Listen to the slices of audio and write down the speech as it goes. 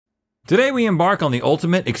Today we embark on the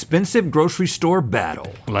ultimate expensive grocery store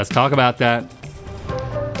battle. Let's talk about that.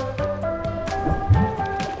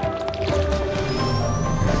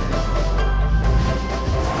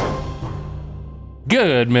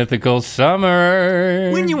 Good mythical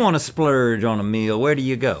summer. When you want to splurge on a meal, where do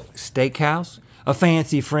you go? Steakhouse? A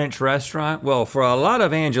fancy French restaurant? Well, for a lot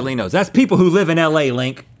of Angelinos, that's people who live in LA,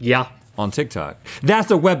 Link. Yeah. On TikTok.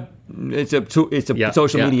 That's a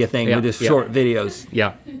social media thing with just short videos.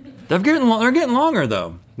 Yeah. They're getting longer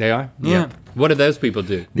though. They are? Yeah. What do those people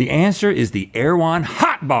do? The answer is the Erewhon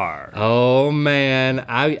Hot Bar. Oh man,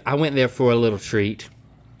 I went there for a little treat.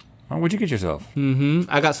 Oh, what'd you get yourself?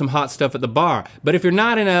 I got some hot stuff at the bar. But if you're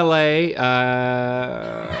not in LA,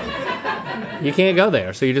 you can't go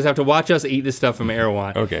there. So you just have to watch us eat this stuff from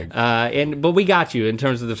Erewhon. Okay. But we got you in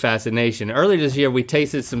terms of the fascination. Earlier this year, we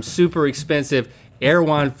tasted some super expensive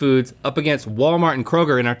Erewhon foods up against Walmart and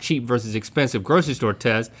Kroger in our cheap versus expensive grocery store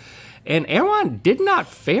test. And Erewhon did not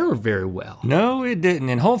fare very well. No, it didn't.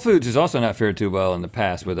 And Whole Foods has also not fared too well in the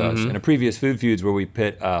past with us. In a previous Food Feuds where we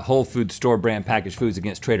pit Whole Foods store brand packaged foods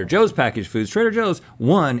against Trader Joe's packaged foods, Trader Joe's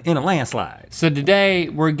won in a landslide. So today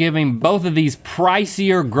we're giving both of these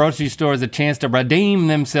pricier grocery stores a chance to redeem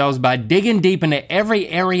themselves by digging deep into every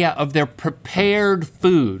area of their prepared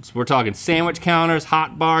foods. We're talking sandwich counters,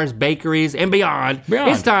 hot bars, bakeries, and beyond.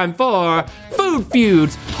 It's time for Food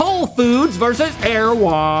Feuds, Whole Foods versus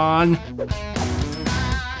Erewhon.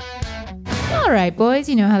 All right, boys,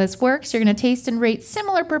 you know how this works. You're gonna taste and rate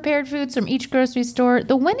similar prepared foods from each grocery store.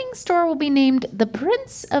 The winning store will be named the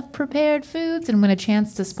Prince of Prepared Foods and win a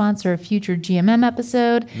chance to sponsor a future GMM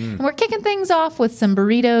episode. And we're kicking things off with some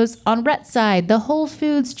burritos. On Rhett's side, the Whole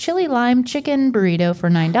Foods Chili Lime Chicken Burrito for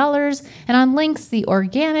 $9. And on Link's, the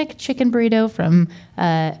Organic Chicken Burrito from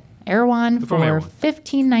Erewhon for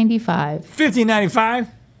 $15.95. $15.95?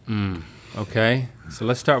 Okay. So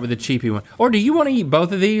let's start with the cheapy one. Or do you want to eat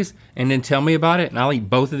both of these and then tell me about it, and I'll eat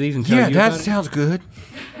both of these and tell you about it? Yeah, that sounds good.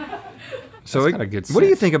 So got a good what do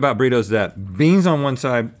you think about burritos that beans on one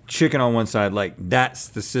side, chicken on one side, like that's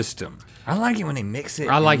the system? I like it when they mix it.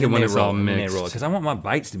 I like it when it's all mixed. Because I want my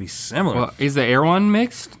bites to be similar. Well, is the Erewhon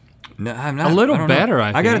mixed? No, I'm not. A little better,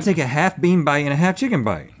 I think. I gotta take a half bean bite and a half chicken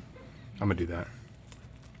bite. I'm gonna do that.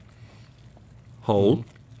 Hold.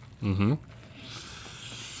 Mm-hmm.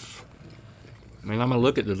 I mean, I'm gonna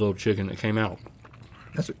look at the little chicken that came out.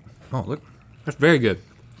 Oh, look. That's very good.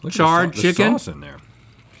 Look Charred at the chicken. sauce in there.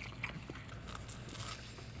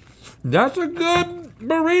 That's a good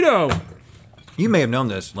burrito. You may have known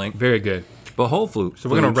this, Link. Very good. But Whole Foods. So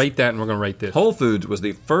we're gonna rate that and we're gonna rate this. Whole Foods was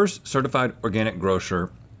the first certified organic grocer?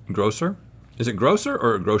 Is it grocer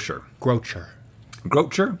or grocer? Grocer.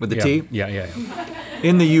 Grocer with the T? Yeah.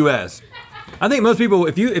 In the US. I think most people,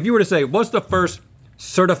 if you were to say, what's the first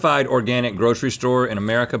certified organic grocery store in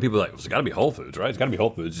America, people are like, well, it's gotta be Whole Foods, right? It's gotta be Whole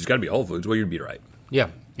Foods, it's gotta be Whole Foods. Well, you'd be right. Yeah,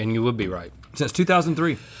 and you would be right. Since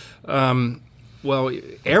 2003. Well,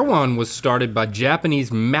 Erewhon was started by Japanese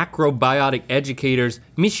macrobiotic educators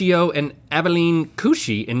Michio and Aveline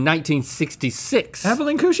Kushi in 1966.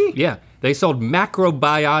 Aveline Kushi? Yeah, they sold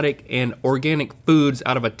macrobiotic and organic foods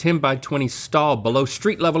out of a 10 by 20 stall below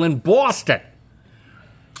street level in Boston.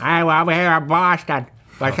 Hey, we're over here in Boston.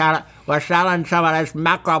 We're selling some of this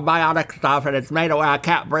macrobiotic stuff, and it's made it where I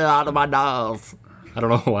can't breathe out of my nose. I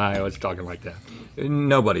don't know why I was talking like that.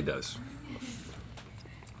 Nobody does.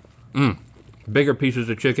 Bigger pieces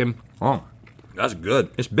of chicken. Oh, that's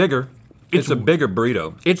good. It's bigger. It's a bigger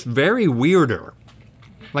burrito. It's very weirder.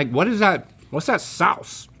 Like, what is that? What's that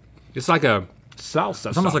sauce? It's like a salsa.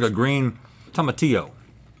 It's almost like a green tomatillo.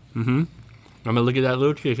 I'm gonna look at that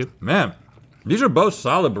little chicken. Man, these are both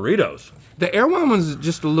solid burritos. The Erewhon one's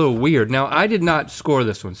just a little weird. Now, I did not score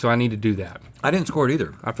this one, so I need to do that. I didn't score it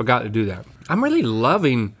either. I forgot to do that. I'm really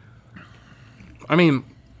loving, I mean,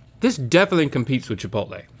 this definitely competes with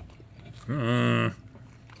Chipotle.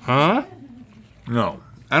 Huh? No.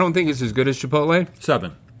 I don't think it's as good as Chipotle,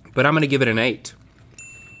 7. but I'm gonna give it an 8.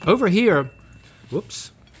 Over here,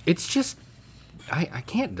 whoops, it's just, I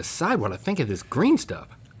can't decide what I think of this green stuff.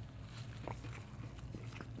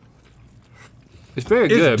 It's very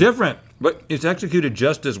good. It's different, but it's executed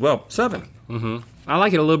just as well. 7. I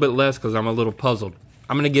like it a little bit less because I'm a little puzzled.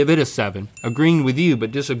 I'm gonna give it a 7, agreeing with you,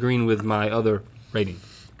 but disagreeing with my other rating.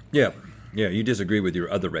 Yeah, you disagree with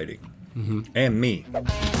your other rating. And me.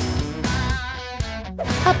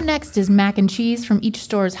 Up next is mac and cheese from each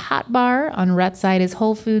store's hot bar. On Rhett's side is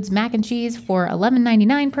Whole Foods mac and cheese for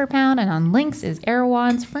 $11.99 per pound, and on Link's is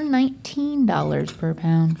Erewhon's for $19 per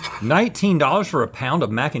pound. $19 for a pound of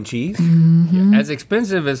mac and cheese? Yeah, as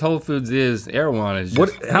expensive as Whole Foods is, Erewhon is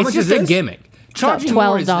just, how much is a this? gimmick. Charging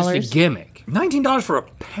more is just a gimmick. $19 for a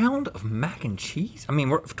pound of mac and cheese? I mean,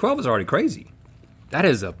 12 is already crazy. That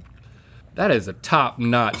is a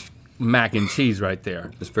top-notch mac and cheese right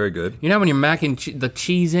there. It's very good. You know when you're the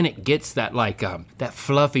cheese in it gets that like that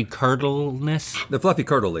fluffy curdleness? The fluffy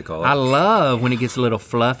curdle, they call it. I love when it gets a little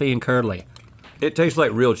fluffy and curdly. It tastes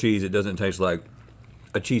like real cheese. It doesn't taste like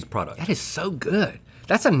a cheese product. That is so good.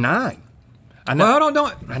 That's a 9. I know. Well,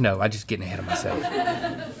 don't. I know, I'm just getting ahead of myself.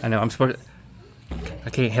 I know, I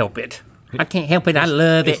can't help it. I can't help it, I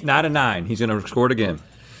love it. It's not a 9. He's gonna score it again.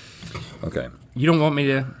 Okay. You don't want me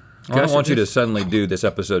to? I don't want you to suddenly do this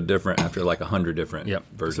episode different after like 100 different Yep.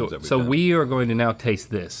 versions that we've So done. we are going to now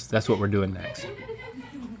taste this. That's what we're doing next.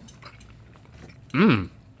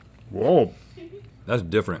 Whoa. That's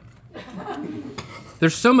different.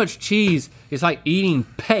 There's so much cheese, it's like eating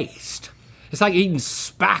paste. It's like eating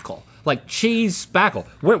spackle, like cheese spackle.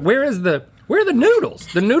 Where are the noodles?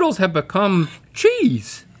 The noodles have become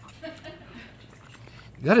cheese.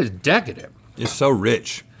 That is decadent. It's so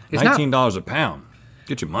rich. It's $19 a pound.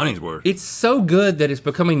 Get your money's worth. It's so good that it's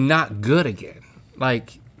becoming not good again.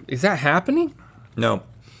 Like, is that happening? No.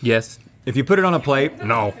 Yes. If you put it on a plate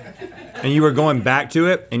No. and you were going back to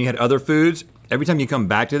it and you had other foods, every time you come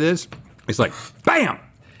back to this, it's like, bam!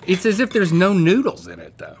 It's as if there's no noodles in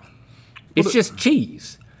it, though. It's just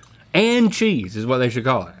cheese. And cheese is what they should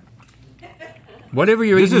call it. Whatever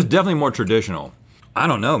you're This eating. is definitely more traditional. I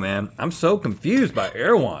don't know, man. I'm so confused by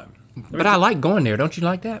Erewhon. But I like going there. Don't you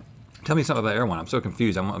like that? Tell me something about Erewhon. I'm so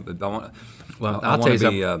confused. Well, I'll tell you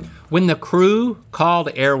something. When the crew called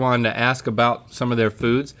Erewhon to ask about some of their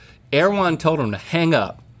foods, Erewhon told them to hang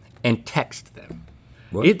up and text them.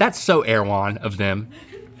 That's so Erewhon of them.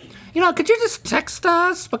 You know, could you just text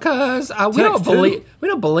us because we don't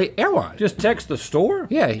believe Erewhon. Just text the store?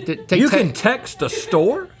 Yeah, You can text the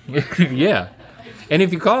store? Yeah, and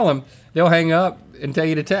if you call them, they'll hang up and tell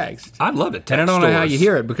you to text. I'd love to text And I don't know how stores. you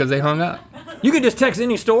hear it because they hung up. You can just text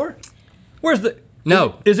any store? Where's the...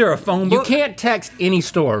 No. Is there a phone book? You can't text any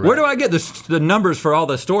store. Right? Where do I get the numbers for all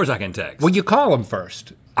the stores I can text? Well, you call them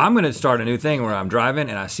first. I'm gonna start a new thing where I'm driving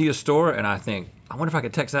and I see a store and I think, I wonder if I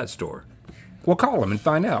could text that store. Well, call them and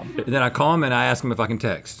find out. And then I call them and I ask them if I can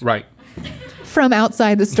text. Right. From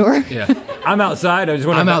outside the store. Yeah. I'm outside. I just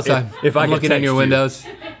want I'm outside. If I I'm can looking text in your you. windows.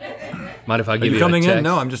 Mind if I Are give you you coming a text? in?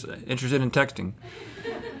 No, I'm just interested in texting.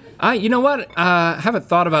 You know what? I haven't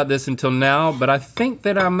thought about this until now, but I think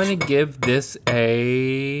that I'm gonna give this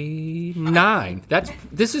a 9.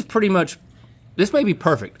 This is pretty much. This may be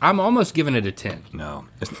perfect. I'm almost giving it a 10. No,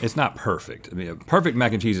 it's not perfect. I mean, a perfect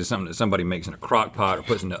mac and cheese is something that somebody makes in a crock pot or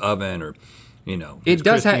puts in the oven or, you know. It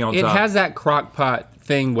does crispy have. on It top. has that crock pot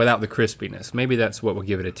thing without the crispiness. Maybe that's what we'll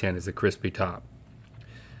give it a 10. Is the crispy top.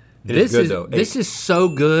 It is good though. This is so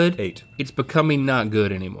good. 8. It's becoming not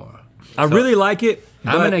good anymore. I really like it.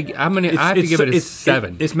 I have to give it a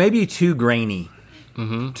 7. It's maybe too grainy.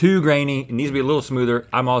 Too grainy. It needs to be a little smoother.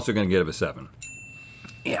 I'm also going to give it a 7.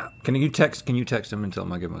 Yeah. Can you text them and tell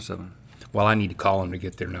them I give them a 7? Well, I need to call them to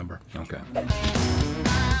get their number. Okay.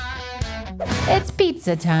 It's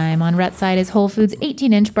pizza time. On Rhett's side is Whole Foods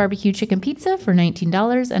 18-inch barbecue chicken pizza for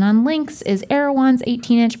 $19, and on Link's is Erewhon's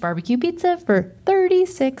 18-inch barbecue pizza for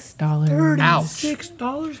 $36. Ouch.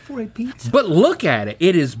 $6 for a pizza. But look at it.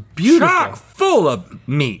 It is beautiful. Chock full of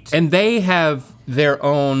meat. And they have their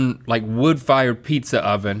own like wood-fired pizza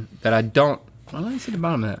oven that I don't. Well, let me see the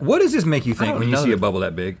bottom of that. What does this make you think don't when you know see a that. bubble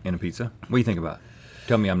that big in a pizza? What do you think about?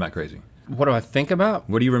 Tell me I'm not crazy. What do I think about?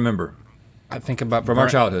 What do you remember I think about from our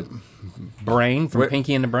childhood? brain from Where-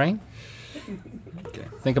 Pinky and the Brain. Okay.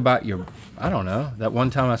 Think about your. I don't know. That one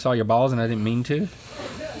time I saw your balls and I didn't mean to.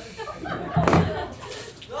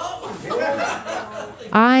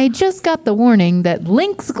 I just got the warning that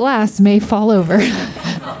Link's glass may fall over.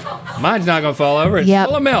 Mine's not gonna fall over. It's Yep.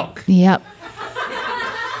 full of milk. Yep.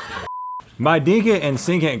 My dinka and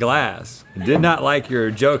sinkant glass did not like your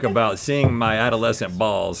joke about seeing my adolescent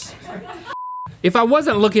balls. If I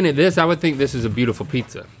wasn't looking at this, I would think this is a beautiful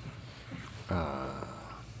pizza.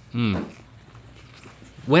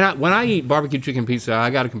 When I eat barbecue chicken pizza, I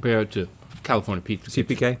got to compare it to California pizza.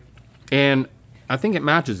 CPK? And I think it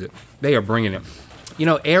matches it. They are bringing it. You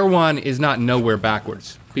know, Erewhon is not nowhere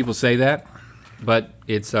backwards. People say that, but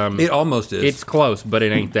it's It almost is. it's close, but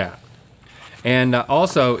it ain't that. And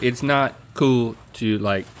also, it's not cool to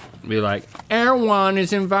like be like Erewhon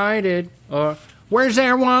is invited or where's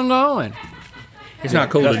Erewhon going? It's not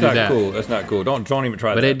cool That's to do not that. cool. That's not cool. Don't even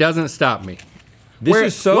try But that. it doesn't stop me.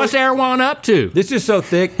 This What's Erewhon up to? This is so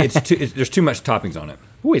thick. There's too much toppings on it.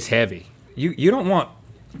 Ooh, it's heavy. You don't want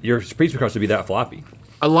your pizza crust to be that floppy.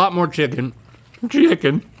 A lot more chicken.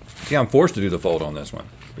 Chicken. See, I'm forced to do the fold on this one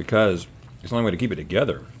because it's the only way to keep it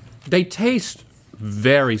together. They taste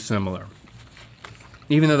very similar,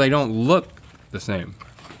 even though they don't look the same.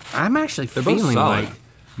 I'm actually both feeling solid. like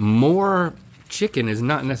more chicken is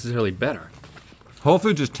not necessarily better. Whole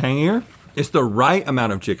Foods is tangier. It's the right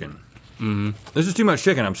amount of chicken. This is too much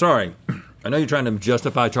chicken, I'm sorry. I know you're trying to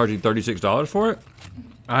justify charging $36 for it,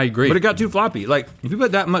 I agree. but it got too floppy. Like, if you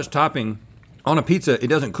put that much topping on a pizza, it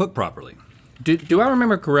doesn't cook properly. Do I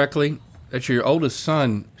remember correctly that your oldest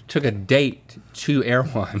son took a date to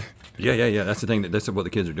Erewhon? Yeah. That's the thing. That's what the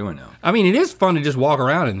kids are doing now. I mean, it is fun to just walk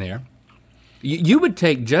around in there. You would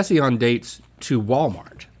take Jesse on dates to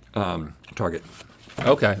Walmart. Target.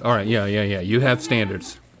 Okay, all right, yeah. You have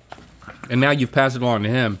standards. And now you've passed it along to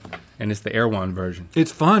him, and it's the Erewhon version.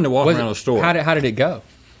 It's fun to walk around the store. How did it go?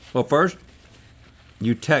 Well, first,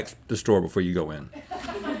 you text the store before you go in.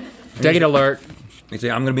 Date alert. You say,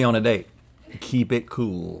 I'm gonna be on a date. Keep it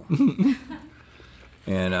cool.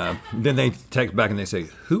 And then they text back and they say,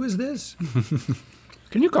 who is this?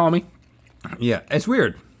 Can you call me? Yeah, it's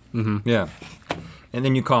weird. Yeah. And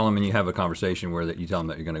then you call them and you have a conversation where you tell them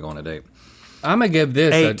that you're gonna go on a date. I'm gonna give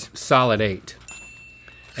this 8. a solid 8.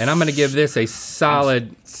 And I'm gonna give this a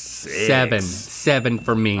solid 7. 7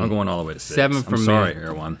 for me. I'm going all the way to 6. 7 for I'm me. sorry,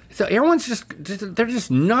 Erewhon. So Erewhon's they're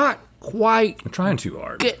just not quite I'm trying too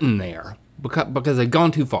hard. getting there because they've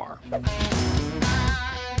gone too far.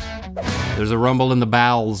 There's a rumble in the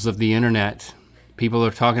bowels of the internet. People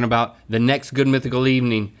are talking about the next Good Mythical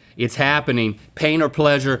Evening. It's happening. Pain or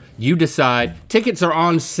pleasure, you decide. Tickets are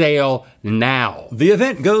on sale now. The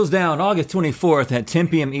event goes down August 24th at 10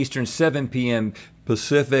 p.m. Eastern, 7 p.m.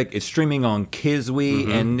 Pacific. It's streaming on Kiswe,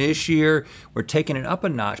 and this year we're taking it up a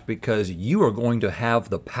notch because you are going to have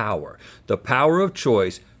the power of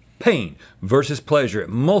choice, pain versus pleasure at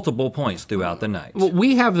multiple points throughout the night. Well,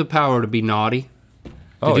 we have the power to be naughty,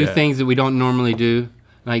 to do things that we don't normally do,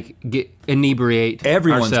 like inebriate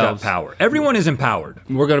Everyone's ourselves. got power. Everyone is empowered.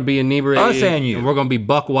 We're gonna be inebriated. Us and you. We're gonna be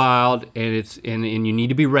buck wild, and and you need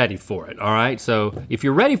to be ready for it. All right. So if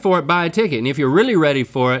you're ready for it, buy a ticket. And if you're really ready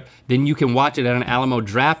for it, then you can watch it at an Alamo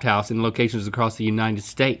Draft House in locations across the United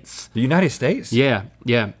States. The United States? Yeah.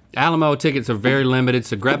 Alamo tickets are very limited,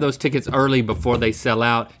 so grab those tickets early before they sell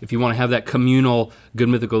out if you want to have that communal Good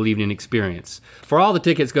Mythical Evening experience. For all the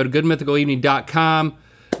tickets, go to goodmythicalevening.com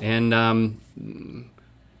and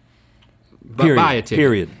buy a ticket.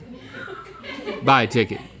 Period. Buy a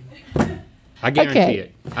ticket. I guarantee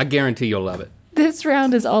it. I guarantee you'll love it. This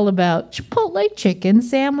round is all about Chipotle chicken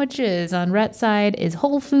sandwiches. On Rhett's side is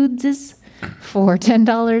Whole Foods' for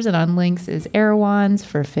 $10, and on Link's is Erewhon's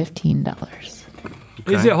for $15.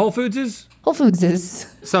 Is it Whole Foods'? Whole Foods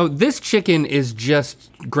is. So this chicken is just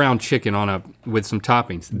ground chicken with some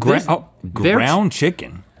toppings. Ground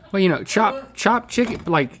chicken? Well, you know, chopped chicken,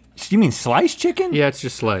 like. You mean sliced chicken? Yeah, it's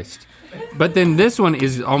just sliced. But then this one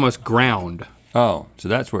is almost ground. Oh, so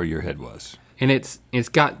that's where your head was. And it's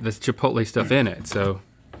got the Chipotle stuff in it, so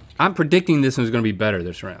I'm predicting this one's gonna be better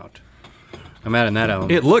this round. I'm adding that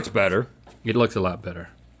element. It looks better. It looks a lot better.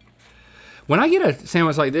 When I get a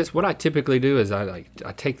sandwich like this, what I typically do is I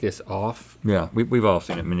take this off, Yeah, we've all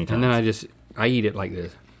seen it many times. and then I eat it like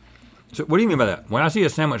this. So what do you mean by that? When I see a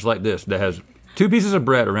sandwich like this that has 2 pieces of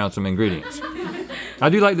bread around some ingredients, I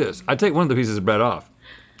do like this. I take one of the pieces of bread off.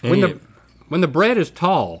 When the bread is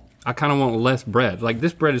tall, I kind of want less bread. Like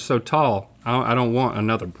this bread is so tall, I don't want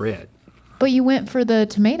another bread. But you went for the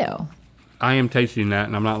tomato. I am tasting that,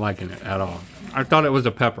 and I'm not liking it at all. I thought it was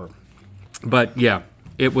a pepper, but yeah,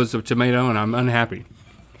 it was a tomato, and I'm unhappy.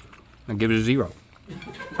 I give it a 0.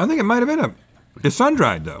 I think it might have been it's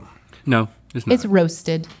sun-dried though. No, it's not. It's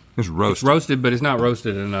roasted. It's roasted. It's roasted, but it's not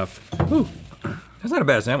roasted enough. Ooh, That's not a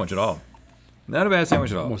bad sandwich at all. Not a bad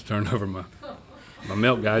sandwich at all. almost turned over my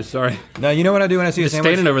milk, guys. Sorry. Now, you know what I do when I see a Just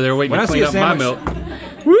sandwich? standing over there waiting When to I see clean a up my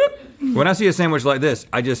sandwich- milk. When I see a sandwich like this,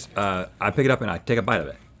 I just, I pick it up and I take a bite of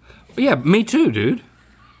it. Yeah, me too, dude.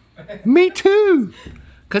 Me too.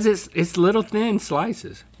 Cause it's little thin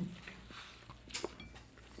slices.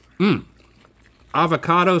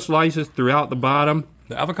 Avocado slices throughout the bottom.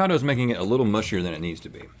 The avocado is making it a little mushier than it needs to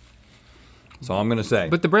be. So I'm gonna say.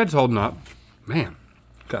 But the bread's holding up. Man,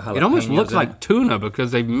 got it almost jalapenos looks in like it. tuna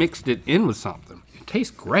because they've mixed it in with something. It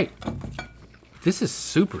tastes great. This is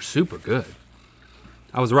super, super good.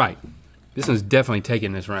 I was right. This one's definitely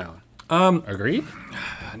taking this round. Agreed?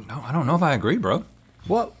 No, I don't know if I agree, bro.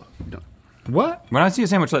 What? What? When I see a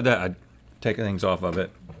sandwich like that, I take things off of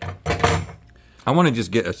it. I want to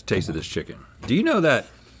just get a taste of this chicken. Do you know that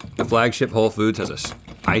the flagship Whole Foods has a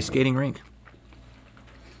ice skating rink?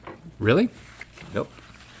 Really? Yep.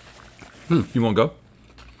 You want to go?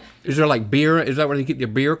 Is there like beer? Is that where they keep your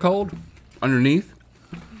beer cold? Underneath?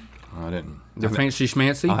 I didn't. The fancy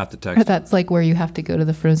schmancy? I'll have to text. That's like where you have to go to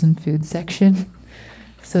the frozen food section.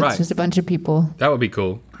 So Right. it's just a bunch of people. That would be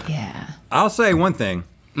cool. Yeah, I'll say one thing.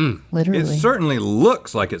 literally. It certainly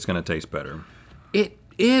looks like it's going to taste better. It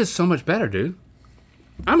is so much better, dude.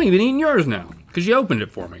 I'm even eating yours now because you opened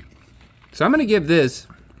it for me. So I'm going to give this,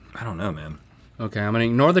 I don't know, man. okay, I'm going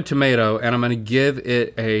to ignore the tomato and I'm going to give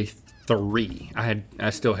it a 3. I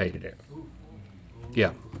still hated it.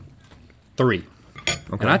 Yeah, 3. Okay.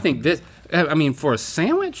 And I think this, I mean, for a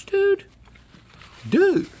sandwich, dude.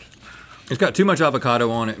 It's got too much avocado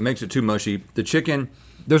on it. It makes it too mushy. The chicken,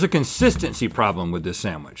 there's a consistency problem with this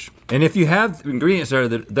sandwich. And if you have ingredients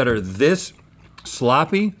that are this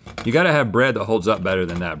sloppy, you got to have bread that holds up better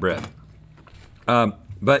than that bread.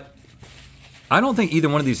 But I don't think either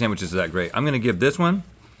one of these sandwiches is that great. I'm going to give this one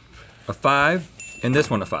a 5 and this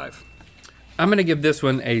one a 5. I'm going to give this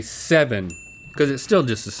one a 7 because it's still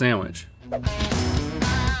just a sandwich.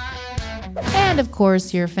 And of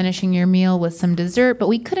course, you're finishing your meal with some dessert, but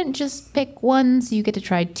we couldn't just pick one, so you get to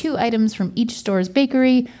try 2 items from each store's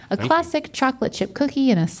bakery, a classic chocolate chip cookie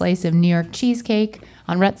and a slice of New York cheesecake.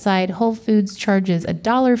 On Rhett's side, Whole Foods charges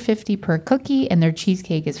 $1.50 per cookie, and their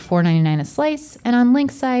cheesecake is $4.99 a slice. And on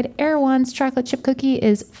Link's side, Erewhon's chocolate chip cookie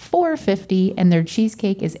is $4.50, and their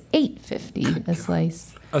cheesecake is $8.50 a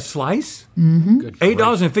slice. A slice? Mm-hmm.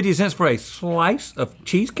 $8.50 for a slice of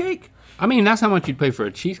cheesecake? I mean, that's how much you'd pay for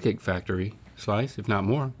a Cheesecake Factory slice, if not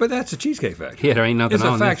more. But that's a cheesecake factory. Yeah, there ain't nothing It's on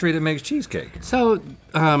a this. factory that makes cheesecake. So,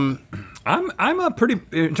 I'm a pretty,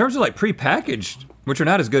 in terms of like prepackaged, which are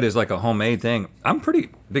not as good as like a homemade thing, I'm a pretty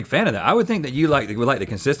big fan of that. I would think that you would like the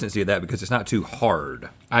consistency of that because it's not too hard.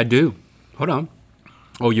 I do. Hold on.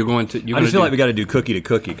 Oh, you're going to. I just feel like we got to do cookie to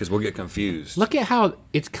cookie because we'll get confused. Look at how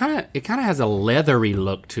it kind of has a leathery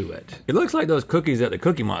look to it. It looks like those cookies that the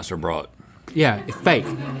Cookie Monster brought. Yeah, it's fake.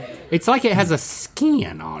 It's like it has a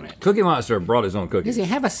skin on it. Cookie Monster brought his own cookies. Does it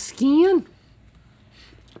have a skin?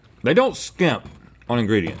 They don't skimp on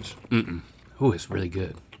ingredients. Oh, it's really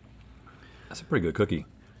good. That's a pretty good cookie.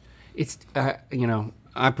 It's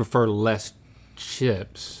I prefer less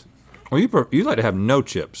chips. Well, you like to have no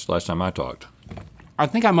chips last time I talked. I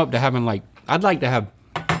think I'm up to having I'd like to have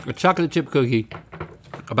a chocolate chip cookie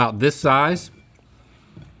about this size,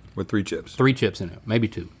 With 3 chips. 3 chips in it, maybe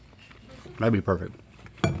 2. That'd be perfect.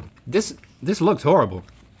 This looks horrible,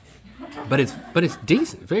 but it's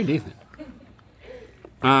decent, very decent.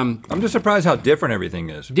 I'm just surprised how different everything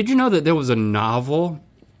is. Did you know that there was a novel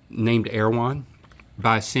named Erewhon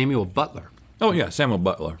by Samuel Butler, Oh yeah, Samuel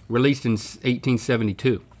Butler. released in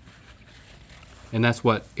 1872? And that's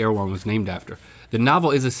what Erewhon was named after. The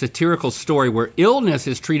novel is a satirical story where illness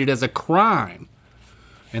is treated as a crime,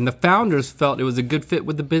 and the founders felt it was a good fit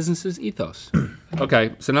with the business's ethos.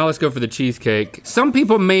 Okay, so now let's go for the cheesecake. Some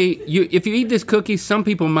people if you eat this cookie, some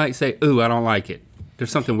people might say, "Ooh, I don't like it.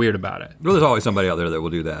 There's something weird about it." Well, there's always somebody out there that will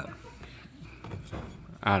do that.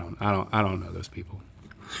 I don't know those people.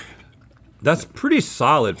 That's pretty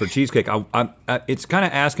solid for cheesecake. It's kind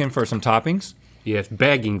of asking for some toppings, Yeah, it's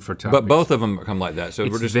begging for toppings. but both of them come like that. So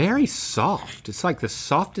It's we're just very soft. It's like the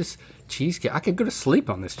softest cheesecake. I could go to sleep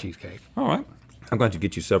on this cheesecake. all right. I'm going to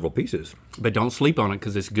get you several pieces. But don't sleep on it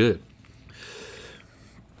because it's good.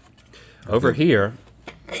 Over here,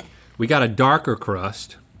 we got a darker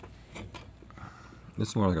crust. This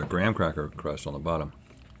is more like a graham cracker crust on the bottom.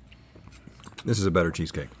 This is a better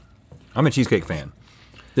cheesecake. I'm a cheesecake fan.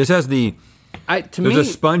 This has there's a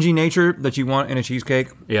spongy nature that you want in a cheesecake,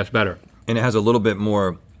 Yeah, it's better. and it has a little bit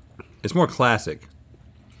more. It's more classic.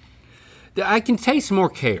 I can taste more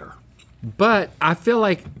care, but I feel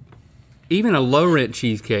like even a low rent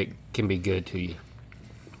cheesecake can be good to you.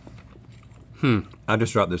 I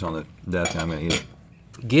just dropped this on the desk and I'm gonna eat it.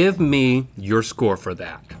 Give me your score for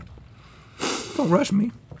that. Don't rush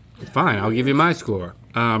me. Fine, I'll give you my score.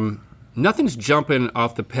 Nothing's jumping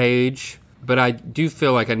off the page, but I do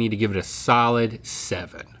feel like I need to give it a solid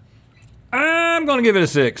 7. I'm gonna give it a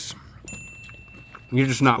 6. You're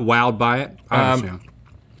just not wowed by it? I understand.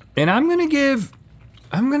 And I'm gonna give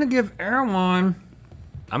Erewhon,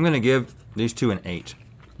 I'm gonna give these 2 an 8.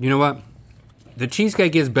 You know what? The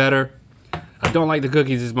cheesecake is better. I don't like the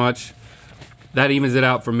cookies as much. That evens it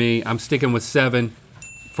out for me. I'm sticking with 7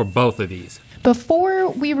 for both of these. Before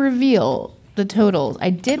we reveal the totals,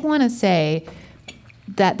 I did want to say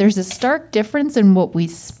that there's a stark difference in what we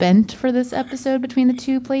spent for this episode between the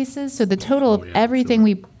 2 places. So the total of everything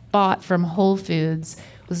we bought from Whole Foods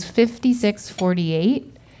was $56.48,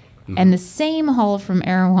 and the same haul from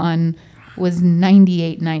Erewhon was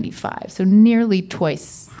 $98.95. So nearly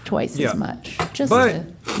twice Yeah. as much. Just But-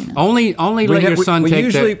 to, Only let your son take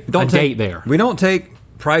usually a date there. We don't take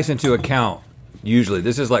price into account Usually,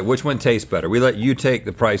 this is like which one tastes better. We let you take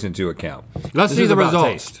the price into account. Let's This see is the about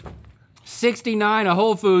results. taste. 69 at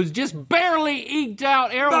Whole Foods, just barely eked out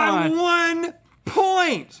By Erewhon. 1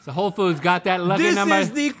 point. So Whole Foods got that lucky This number.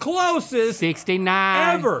 is the closest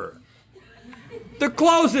 69. ever. The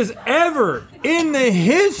closest ever in the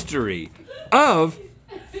history of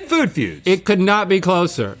Food Feuds. It could not be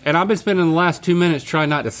closer. And I've been spending the last 2 minutes trying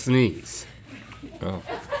not to sneeze. Oh.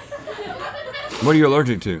 What are you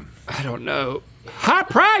allergic to? I don't know. High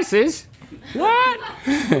prices? What?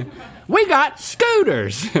 We got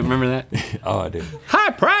scooters. Remember that? Oh, I do.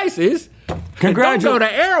 High prices? Congratulations. Don't go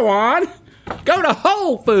to Erewhon. Go to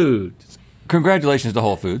Whole Foods. Congratulations to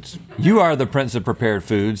Whole Foods. You are the Prince of Prepared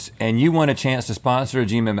Foods, and you won a chance to sponsor a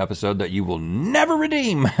GMM episode that you will never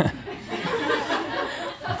redeem.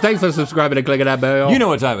 Thanks for subscribing and clicking that bell. You know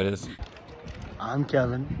what time it is. I'm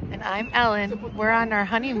Kevin. And I'm Ellen. We're on our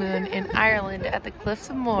honeymoon in Ireland at the Cliffs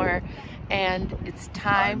of Moher, and it's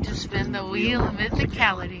time to spin the wheel of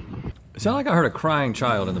mythicality. It sounded like I heard a crying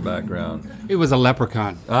child in the background. It was a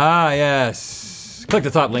leprechaun. Ah, yes. Click the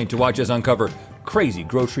top link to watch us uncover crazy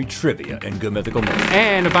grocery trivia and Good Mythical Morning.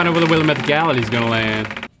 And to find out where the wheel of mythicality is gonna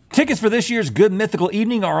land. Tickets for this year's Good Mythical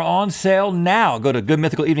Evening are on sale now. Go to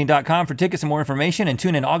goodmythicalevening.com for tickets and more information, and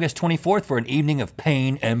tune in August 24th for an evening of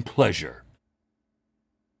pain and pleasure.